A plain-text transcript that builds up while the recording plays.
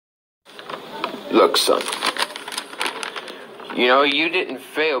Look, son. You know, you didn't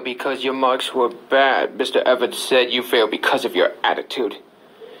fail because your marks were bad. Mr. Evans said you failed because of your attitude.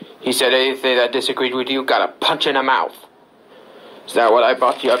 He said anything that disagreed with you got a punch in the mouth. Is that what I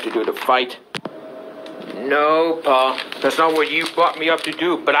brought you up to do, to fight? No, Pa. That's not what you brought me up to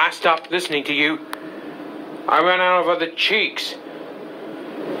do, but I stopped listening to you. I ran out of other cheeks.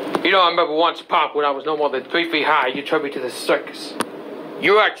 You know, I remember once, Pop, when I was no more than 3 feet high, you took me to the circus.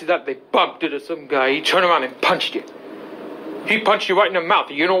 You accidentally bumped into some guy. He turned around and punched you. He punched you right in the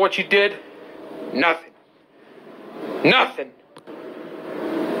mouth. You know what you did? Nothing. Nothing.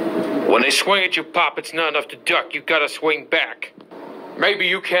 When they swing at you, Pop, it's not enough to duck. You gotta swing back. Maybe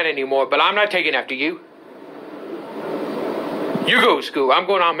you can't anymore, but I'm not taking after you. You go to school. I'm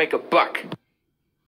going out and make a buck.